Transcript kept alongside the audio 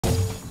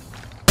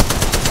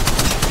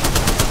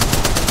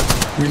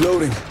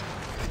Reloading.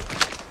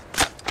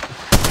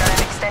 Got an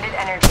extended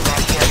energy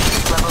mag here.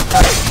 Level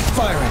 3.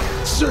 Firing.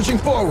 Searching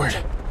forward.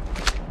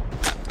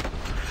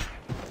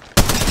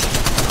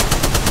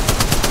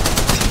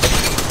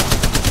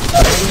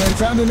 I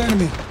found an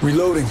enemy.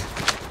 Reloading.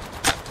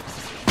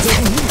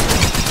 Taking heat.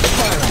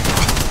 Firing.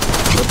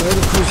 Let the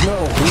other crews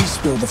know we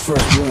spilled the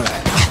first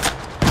blood.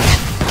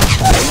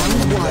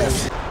 One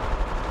left.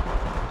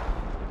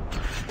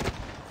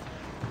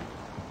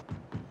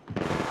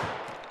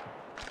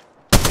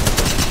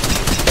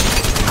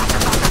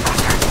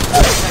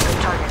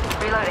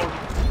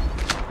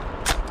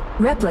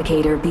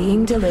 Replicator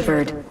being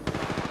delivered.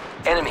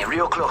 Enemy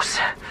real close.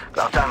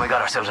 About time we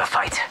got ourselves a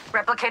fight.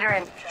 Replicator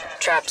in.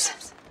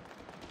 Traps.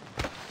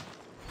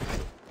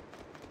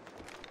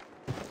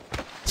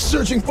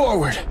 Searching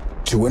forward.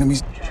 2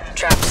 enemies.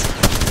 Traps.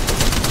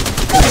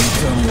 I'm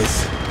done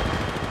with.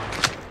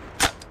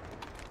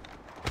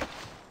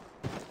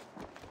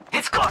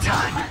 It's go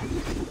time!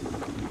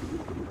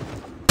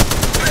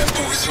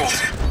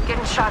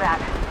 Getting shot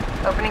at.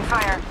 Opening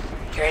fire.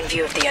 You're in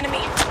view of the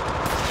enemy.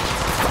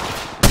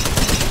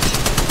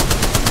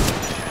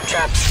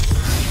 Traps.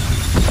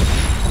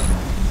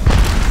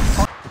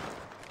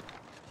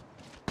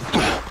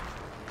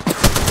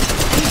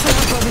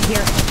 Over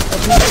here.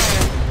 Opening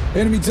fire.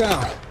 Enemy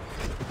down.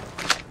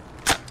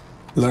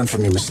 Learn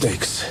from your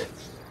mistakes.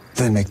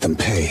 Then make them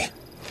pay.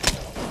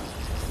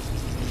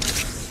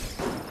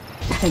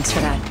 Thanks for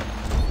that.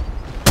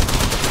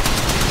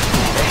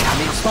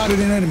 Spotted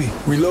an enemy.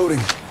 Reloading.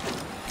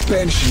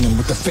 Banishing them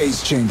with the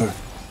phase chamber.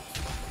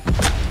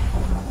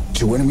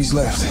 2 enemies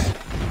left.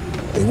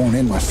 They won't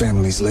end my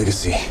family's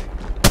legacy.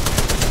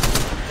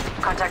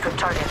 Contact with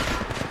target.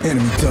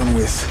 Enemy done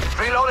with.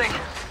 Reloading!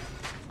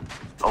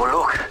 Oh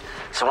look,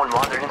 someone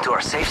wandered into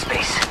our safe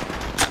space.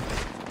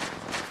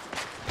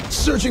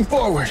 Searching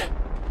forward.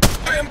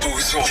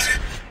 Bamboozled!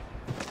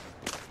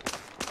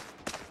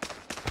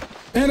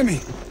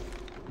 Enemy.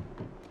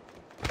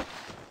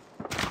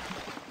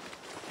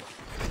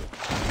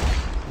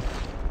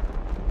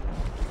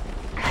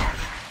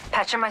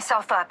 Patching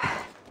myself up.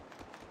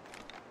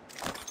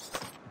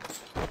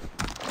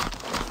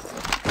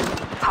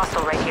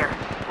 Hostile right here.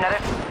 Another.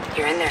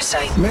 You're in their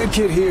sight.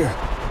 Medkit here.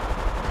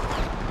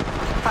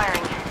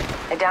 Firing.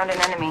 I downed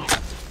an enemy.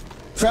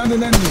 Found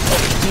an enemy.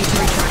 Need to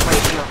recharge my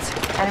shields.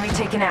 Enemy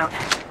taken out.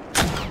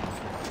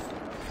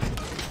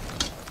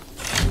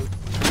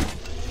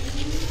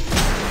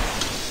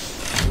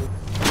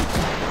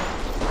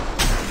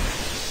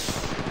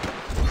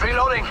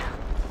 Reloading!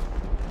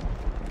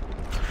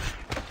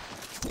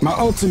 My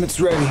ultimate's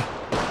ready.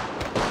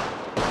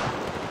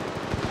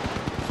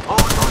 Oh, no.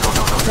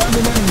 Found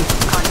an enemy.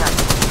 Contact.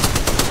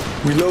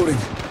 Reloading.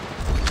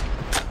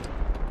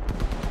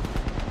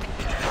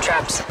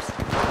 Traps.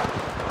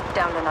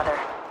 Downed another.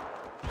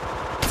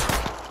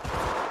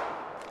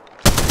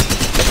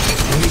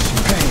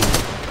 Releasing pain.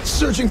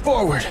 Searching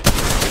forward.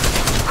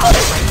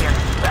 Hostile right here.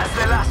 That's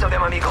the last of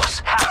them,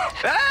 amigos.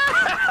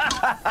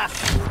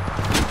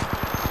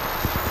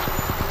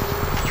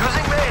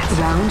 Using meds!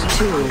 Round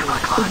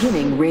 2.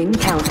 Beginning ring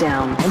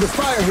countdown. Under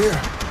fire here.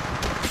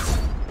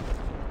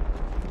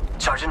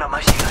 Charging up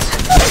my shields.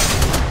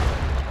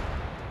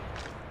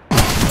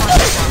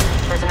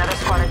 There's another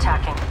squad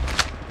attacking.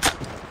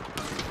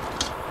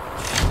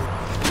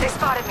 They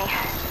spotted me.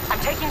 I'm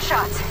taking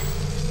shots.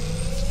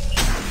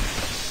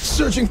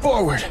 Searching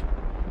forward.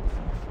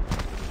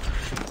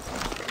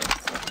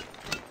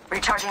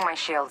 Recharging my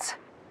shields.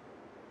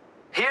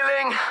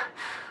 Healing!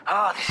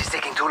 Ah, this is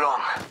taking too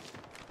long.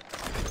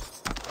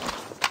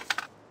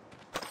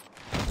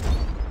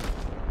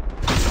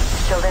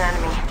 Killed an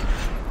enemy.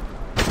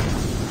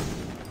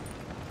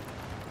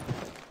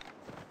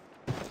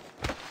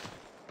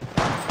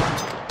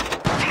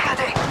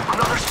 Fíjate!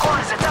 Another squad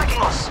is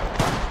attacking us!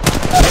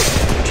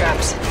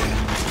 Traps.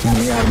 Get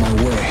me out of my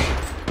way.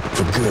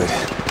 For good.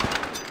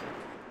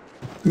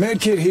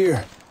 Medkit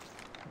here.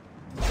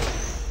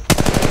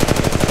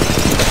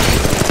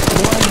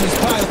 More enemies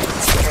piled.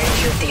 You're in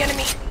view of the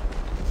enemy.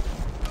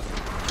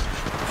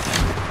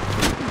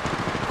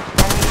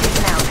 Enemy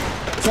taken out.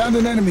 Found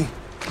an enemy.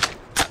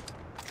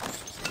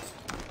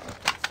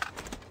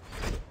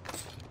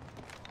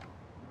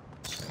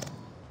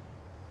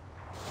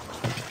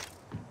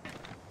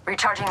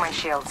 Recharging my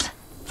shields.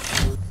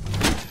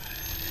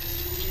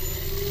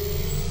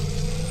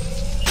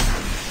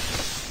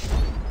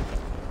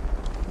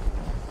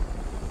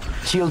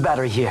 Shield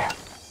battery here.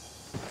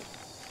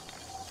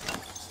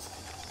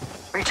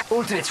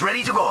 Ultimate's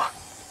ready to go.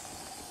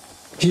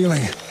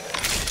 Healing.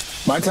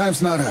 My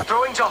time's not up.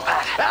 Throwing jump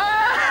pad.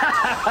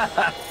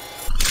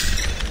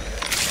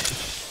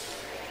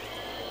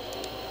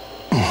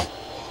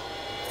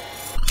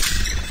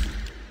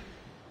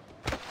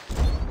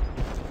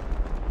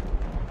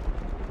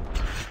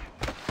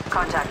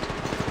 Contact.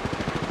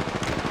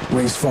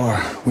 Rings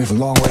far. We have a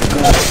long way to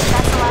go.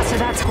 That's the last of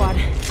that squad.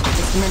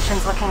 This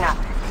dimension's looking up.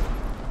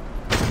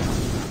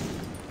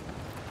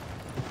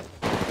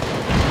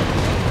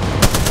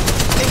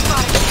 They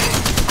spotted me.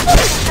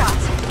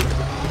 Shots.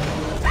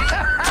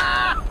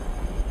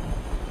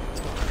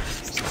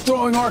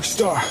 Throwing arc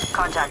star.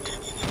 Contact.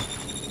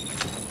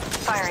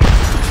 Firing.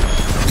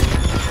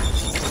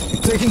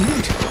 Taking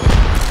heat.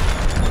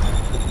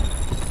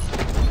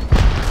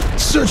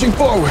 Searching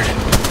forward.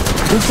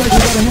 Looks like we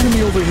got an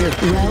enemy over here.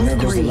 Round There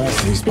goes the 3. last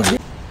of these. Begin-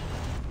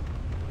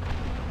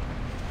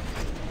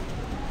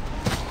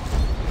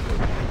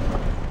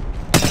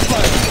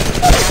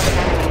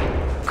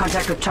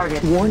 Contact with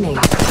target. Warning.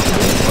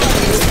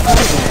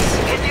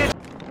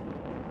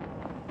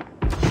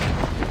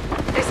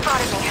 They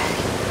spotted me.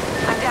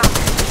 I'm down.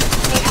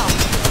 Need help.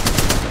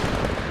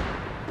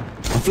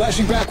 I'm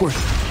flashing backward.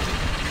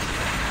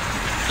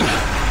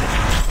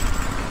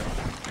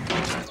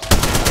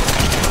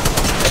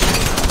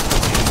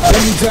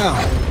 Enemy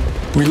down.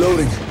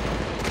 Reloading.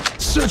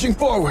 Searching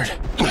forward.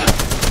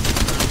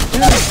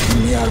 Get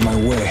me out of my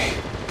way.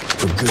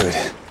 For good.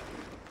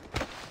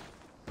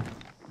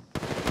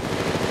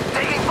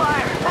 Taking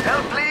fire!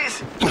 Help,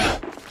 please!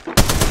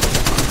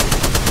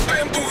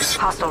 Bamboos.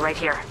 Hostile right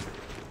here.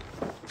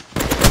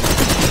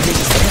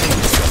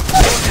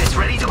 It's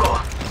ready to go.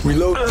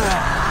 Reload. And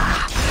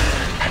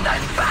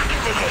I'm back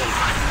in the game.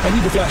 I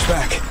need to flash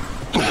back.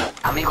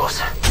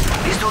 Amigos,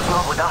 this dude's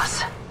not with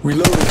us.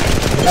 Reloading.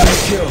 Enemy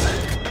killed.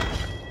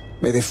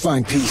 May they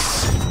find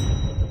peace.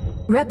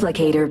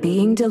 Replicator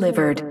being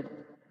delivered.